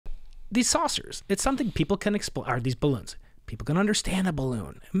these saucers. It's something people can explain, or these balloons. People can understand a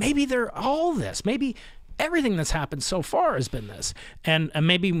balloon. Maybe they're all this. Maybe everything that's happened so far has been this. And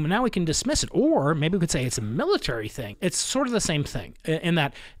maybe now we can dismiss it. Or maybe we could say it's a military thing. It's sort of the same thing in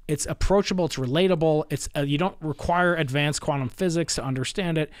that it's approachable, it's relatable. It's you don't require advanced quantum physics to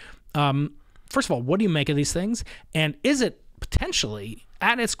understand it. First of all, what do you make of these things? And is it potentially,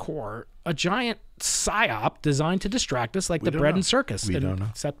 at its core, a giant psyop designed to distract us like the bread and circus? We don't know.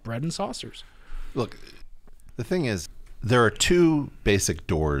 Except bread and saucers. Look, the thing is, there are two basic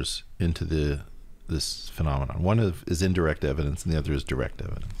doors into this phenomenon. One is indirect evidence, and the other is direct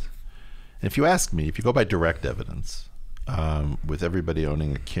evidence. And if you ask me, if you go by direct evidence, with everybody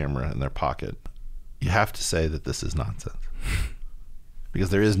owning a camera in their pocket, you have to say that this is nonsense. Because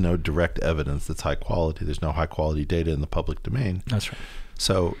there is no direct evidence that's high quality. There's no high quality data in the public domain. That's right.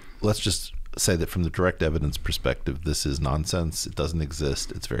 So let's just say that from the direct evidence perspective, this is nonsense. It doesn't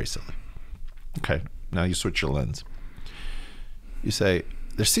exist. It's very silly. Okay, now you switch your lens. You say,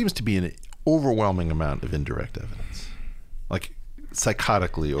 there seems to be an overwhelming amount of indirect evidence, like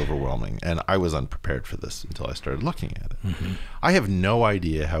psychotically overwhelming. And I was unprepared for this until I started looking at it. Mm-hmm. I have no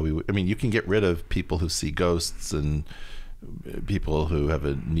idea how we would, I mean, you can get rid of people who see ghosts and people who have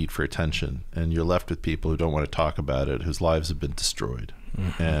a need for attention, and you're left with people who don't want to talk about it, whose lives have been destroyed.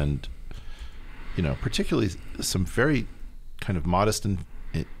 Mm-hmm. And, you know, particularly some very kind of modest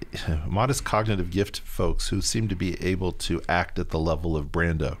cognitive gift folks who seem to be able to act at the level of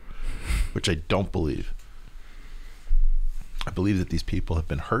Brando, which I don't believe. I believe that these people have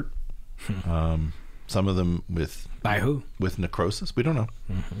been hurt. Some of them with... By who? With necrosis. We don't know.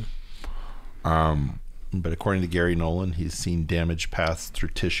 Mm-hmm. But according to Gary Nolan, he's seen damage paths through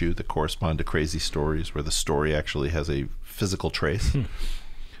tissue that correspond to crazy stories where the story actually has a physical trace.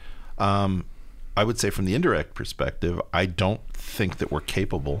 I would say from the indirect perspective, I don't think that we're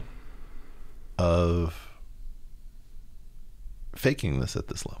capable of faking this at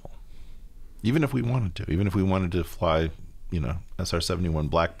this level. Even if we wanted to. Even if we wanted to fly, you know, SR-71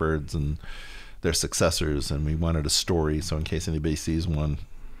 Blackbirds and their successors, and we wanted a story, so in case anybody sees one,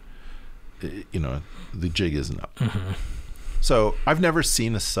 you know, the jig isn't up. Mm-hmm. So I've never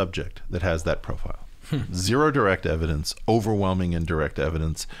seen a subject that has that profile. Zero direct evidence, overwhelming indirect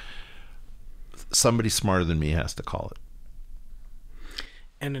evidence. Somebody smarter than me has to call it.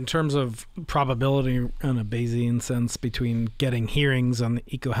 And in terms of probability in a Bayesian sense between getting hearings on the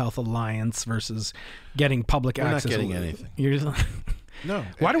EcoHealth Alliance versus getting public access. We're not getting anything. No.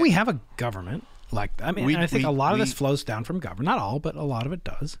 Why do we have a government like that? I mean, I think a lot of this flows down from government. Not all, but a lot of it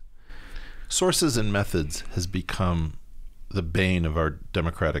does. Sources and methods has become the bane of our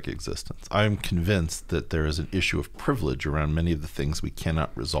democratic existence. I am convinced that there is an issue of privilege around many of the things we cannot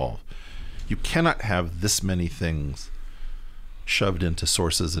resolve. You cannot have this many things shoved into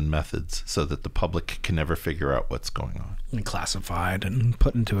sources and methods so that the public can never figure out what's going on. And classified and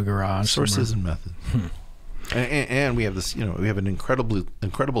put into a garage. Sources somewhere. and methods. And we have this, you know, we have an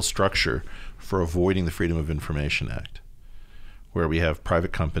incredible structure for avoiding the Freedom of Information Act, where we have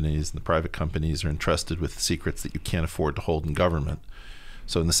private companies, and the private companies are entrusted with secrets that you can't afford to hold in government.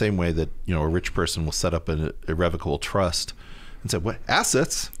 So in the same way that, you know, a rich person will set up an irrevocable trust and say, what,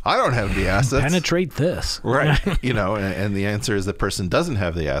 assets? I don't have the assets. Penetrate this. Right. You know, and the answer is the person doesn't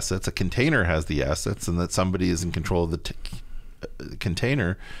have the assets. A container has the assets, and that somebody is in control of the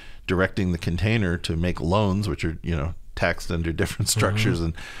container, directing the container to make loans, which are, you know, taxed under different structures.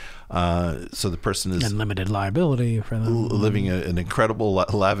 Mm-hmm. And so the person is... And limited liability for them. Living an incredible,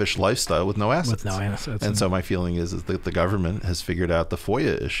 lavish lifestyle with no assets. With no assets. And so my feeling is that the government has figured out the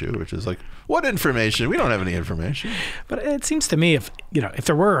FOIA issue, which is like, what information? We don't have any information. But it seems to me if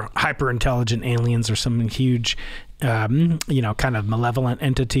there were hyper-intelligent aliens or some huge, you know, kind of malevolent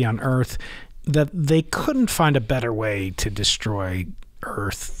entity on Earth, that they couldn't find a better way to destroy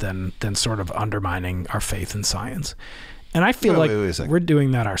Earth than sort of undermining our faith in science. And I feel like we're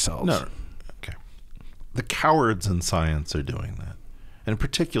doing that ourselves. No. Okay. The cowards in science are doing that. And in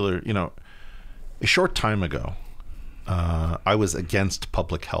particular, you know, a short time ago, I was against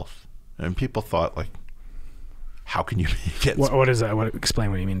public health. And people thought, like, how can you be against... What is that?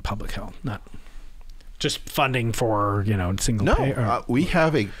 Explain what you mean public health. Not just funding for, you know, single pay. We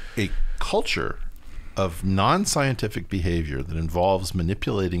have a culture of non-scientific behavior that involves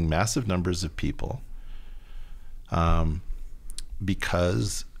manipulating massive numbers of people,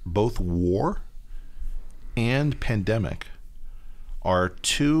 because both war and pandemic are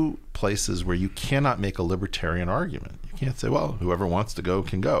two places where you cannot make a libertarian argument. You can't say, well, whoever wants to go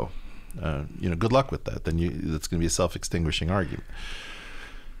can go. You know, good luck with that. Then that's going to be a self-extinguishing argument.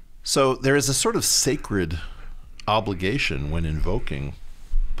 So there is a sort of sacred obligation when invoking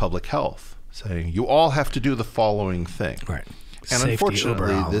public health, saying you all have to do the following thing. Right. And Safety,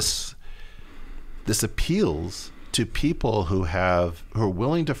 unfortunately, Uber this appeals to people who are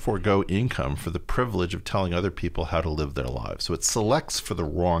willing to forego income for the privilege of telling other people how to live their lives. So it selects for the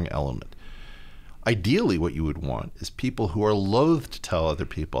wrong element. Ideally, what you would want is people who are loath to tell other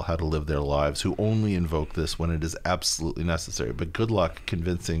people how to live their lives, who only invoke this when it is absolutely necessary. But good luck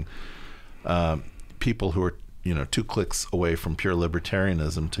convincing people who are 2 clicks away from pure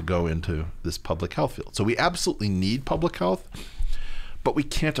libertarianism to go into this public health field. So we absolutely need public health, but we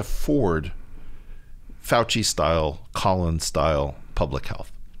can't afford Fauci-style, Collins-style public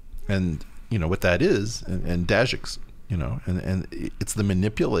health. And what that is, and Daszak's, and it's the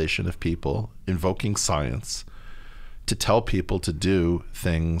manipulation of people invoking science to tell people to do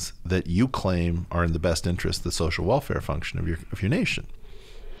things that you claim are in the best interest, the social welfare function of your nation.